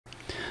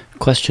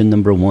Question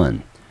number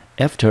 1.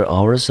 After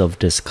hours of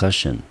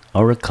discussion,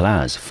 our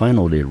class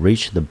finally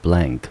reached the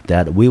blank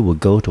that we will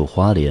go to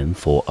花莲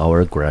for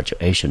our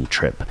graduation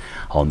trip.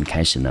 好，我们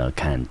开始呢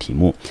看题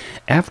目。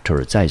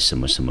After 在什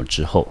么什么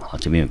之后，好，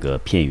这边有个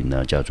片语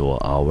呢叫做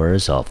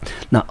hours of。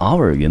那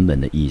hour 原本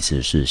的意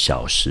思是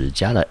小时，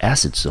加了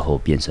s 之后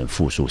变成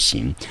复数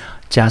形。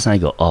加上一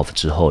个 of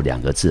之后，两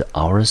个字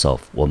hours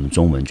of， 我们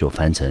中文就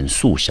翻成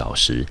数小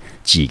时，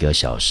几个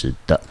小时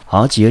的。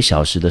好，几个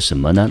小时的什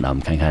么呢？那我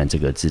们看看这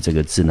个字，这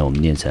个字呢，我们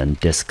念成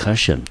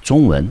discussion，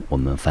 中文我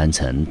们翻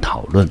成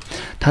讨论。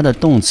它的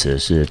动词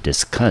是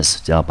discuss，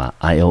 只要把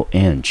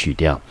ion 去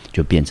掉，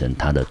就变成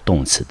它的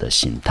动词的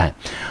形态。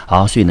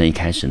好，所以呢，一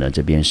开始呢，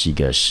这边是一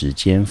个时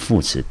间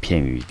副词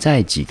片语，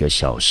在几个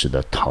小时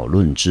的讨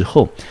论之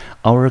后。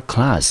Our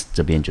class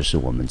这边就是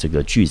我们这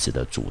个句子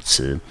的主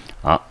词，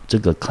好，这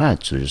个 class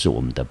指的是我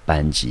们的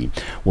班级。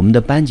我们的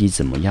班级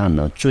怎么样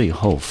呢？最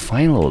后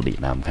finally，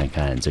 来我们看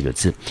看这个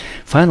字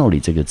 ，finally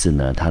这个字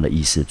呢，它的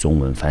意思中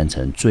文翻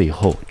成最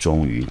后、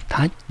终于，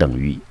它等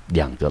于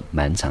两个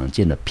蛮常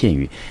见的片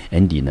语。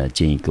Andy 呢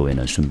建议各位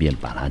呢顺便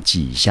把它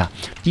记一下。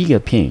第一个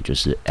片语就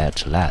是 at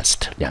last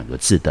两个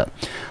字的，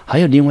还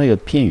有另外一个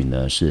片语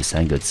呢是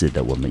三个字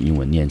的，我们英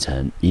文念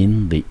成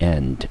in the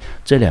end。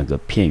这两个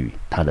片语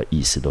它的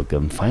意思都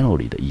跟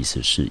finally 的意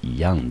思是一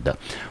样的。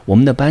我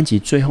们的班级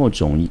最后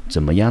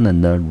怎么样了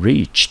呢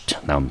 ？reached。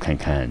那我们看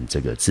看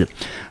这个字，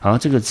好，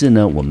这个字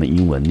呢我们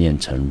英文念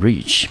成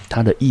reach，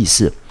 它的意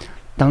思。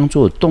当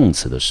做动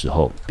词的时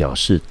候，表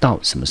示到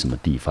什么什么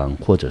地方，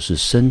或者是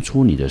伸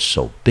出你的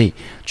手背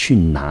去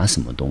拿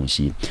什么东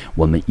西，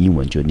我们英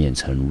文就念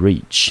成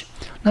reach。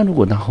那如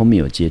果它后面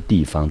有接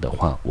地方的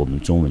话，我们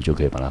中文就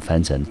可以把它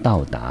翻成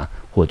到达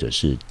或者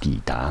是抵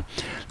达。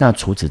那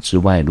除此之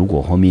外，如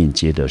果后面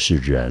接的是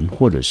人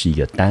或者是一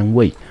个单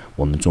位，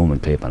我们中文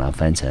可以把它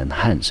翻成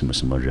和什么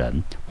什么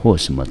人或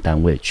什么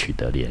单位取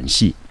得联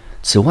系。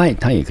此外，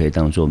它也可以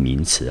当作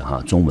名词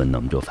哈，中文呢我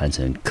们就翻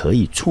成可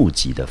以触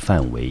及的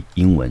范围，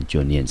英文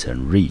就念成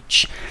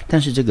reach。但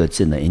是这个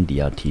字呢 ，Andy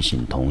要提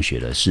醒同学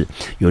的是，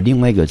有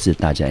另外一个字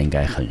大家应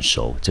该很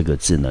熟，这个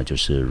字呢就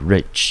是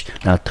rich。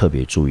那特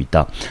别注意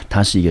到，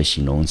它是一个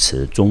形容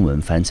词，中文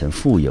翻成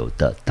富有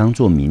的，当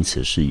作名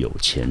词是有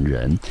钱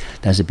人。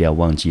但是不要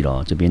忘记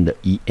了，这边的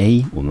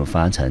ea 我们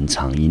发成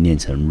长音念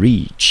成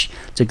reach，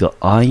 这个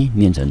i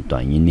念成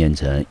短音念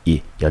成 e，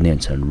 要念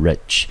成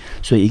rich。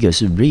所以一个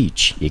是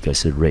reach， 一个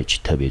是 rich，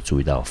 特别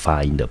注意到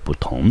发音的不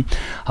同。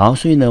好，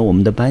所以呢，我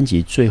们的班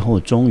级最后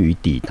终于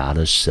抵达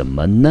了什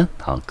么呢？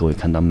好，各位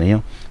看到没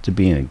有？这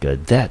边有一个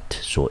that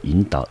所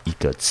引导一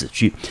个子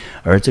句，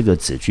而这个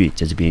子句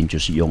在这边就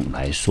是用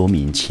来说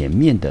明前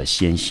面的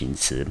先行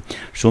词，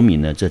说明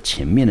呢这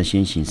前面的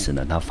先行词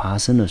呢它发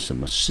生了什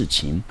么事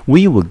情。We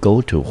will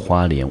go to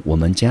花莲，我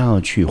们将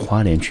要去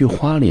花莲，去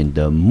花莲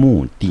的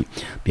目的，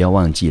不要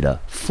忘记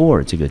了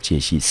for 这个介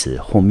系词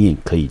后面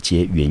可以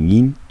接原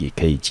因，也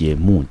可以接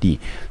目的。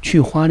去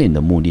花莲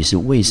的目的是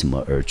为什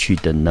么而去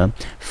的呢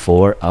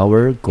 ？For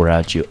our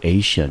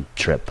graduation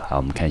trip。好，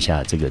我们看一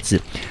下这个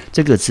字，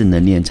这个字呢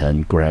念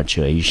成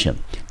graduation，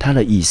 它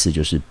的意思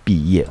就是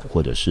毕业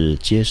或者是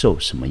接受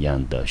什么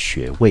样的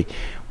学位。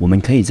我们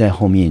可以在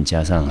后面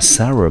加上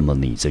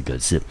ceremony 这个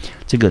字，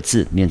这个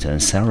字念成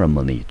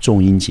ceremony，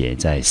 重音节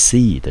在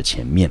c 的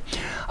前面。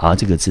好，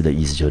这个字的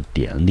意思就是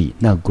典礼。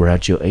那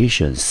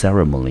graduation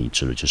ceremony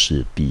指的就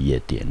是毕业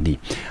典礼。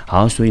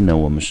好，所以呢，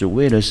我们是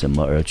为了什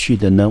么而去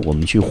的呢？我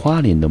们去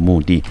花莲的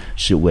目的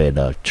是为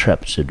了 trip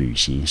是旅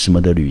行，什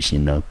么的旅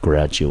行呢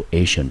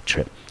 ？graduation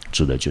trip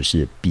指的就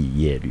是毕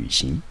业旅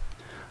行。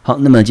好，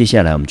那么接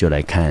下来我们就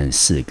来看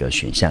四个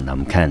选项。那我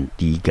们看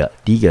第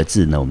一个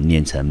字呢，我们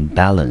念成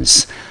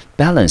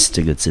balance。balance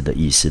这个字的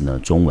意思呢，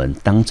中文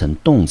当成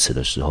动词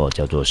的时候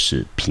叫做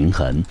是平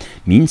衡，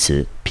名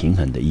词平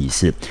衡的意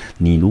思。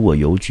你如果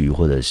邮局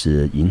或者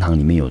是银行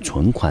里面有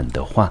存款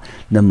的话，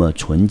那么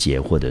存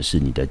结或者是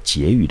你的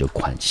结余的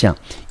款项，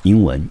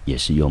英文也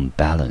是用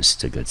balance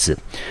这个字。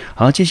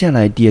好，接下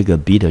来第二个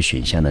B 的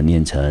选项呢，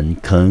念成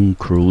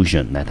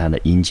conclusion， 那它的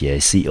音节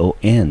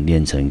con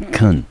念成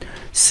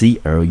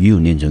con，clu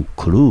念成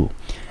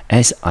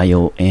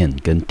clue。SION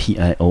跟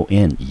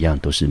TION 一样，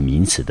都是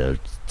名词的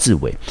字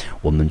尾，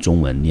我们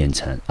中文念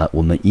成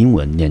我们英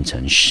文念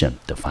成 tion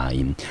的发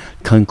音。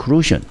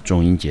Conclusion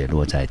重音节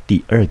落在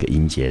第二个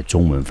音节，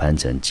中文翻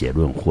成结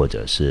论或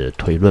者是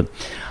推论。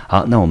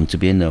好，那我们这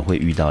边呢会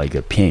遇到一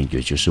个片语，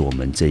就是我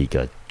们这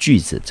个句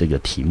子这个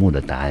题目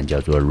的答案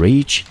叫做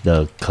reach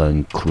the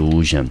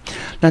conclusion。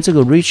那这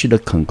个 reach the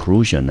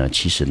conclusion 呢，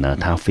其实呢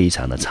它非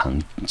常的常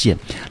见，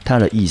它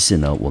的意思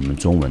呢，我们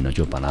中文呢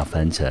就把它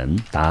翻成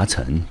达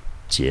成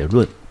结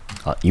论。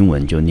好，英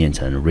文就念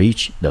成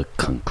reach the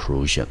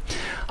conclusion。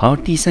好，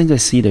第三个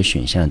C 的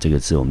选项，这个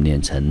字我们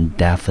念成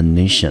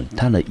definition，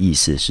 它的意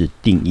思是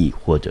定义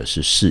或者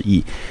是释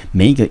义。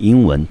每一个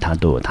英文它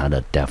都有它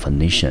的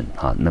definition，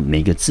 那每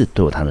一个字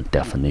都有它的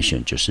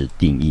definition， 就是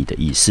定义的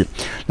意思。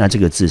那这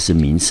个字是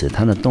名词，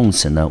它的动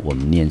词呢，我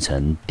们念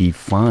成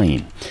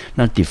define。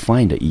那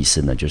define 的意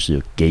思呢，就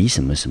是给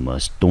什么什么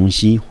东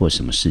西或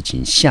什么事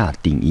情下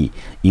定义，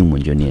英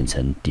文就念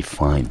成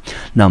define。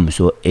那我们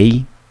说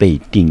A 被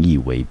定义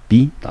为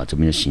B， 这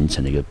边就形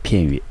成了一个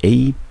片语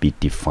A be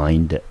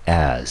defined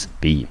as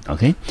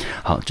B。OK，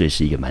 好，这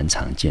是一个蛮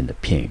常见的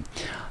片语。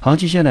好，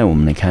接下来我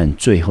们来看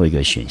最后一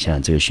个选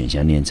项，这个选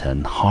项念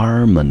成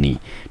harmony，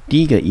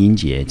 第一个音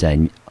节在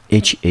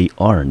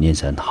HAR 念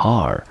成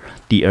har，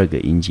 第二个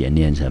音节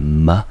念成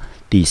m，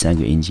 第三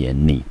个音节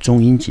你，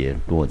中音节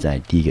落在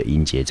第一个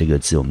音节，这个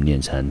字我们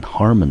念成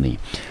harmony。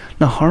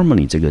那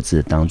harmony 这个字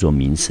当作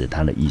名词，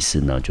它的意思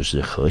呢就是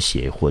和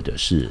谐或者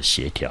是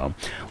协调。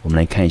我们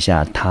来看一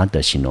下它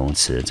的形容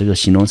词，这个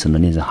形容词呢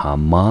念成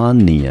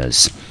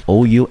harmonious，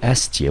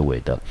 结尾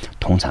的，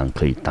通常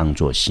可以当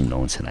作形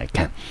容词来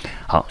看。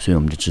好，所以我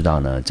们就知道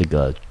呢，这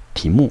个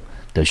题目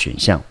的选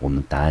项，我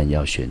们答案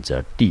要选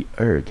择第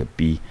二个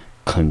B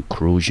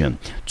conclusion，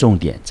 重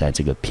点在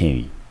这个片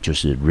语。就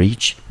是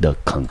reach the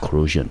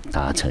conclusion，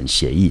 达成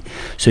协议。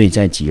所以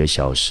在几个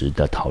小时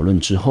的讨论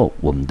之后，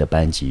我们的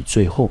班级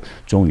最后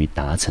终于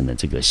达成了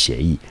这个协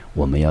议，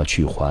我们要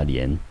去花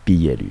莲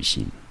毕业旅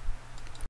行。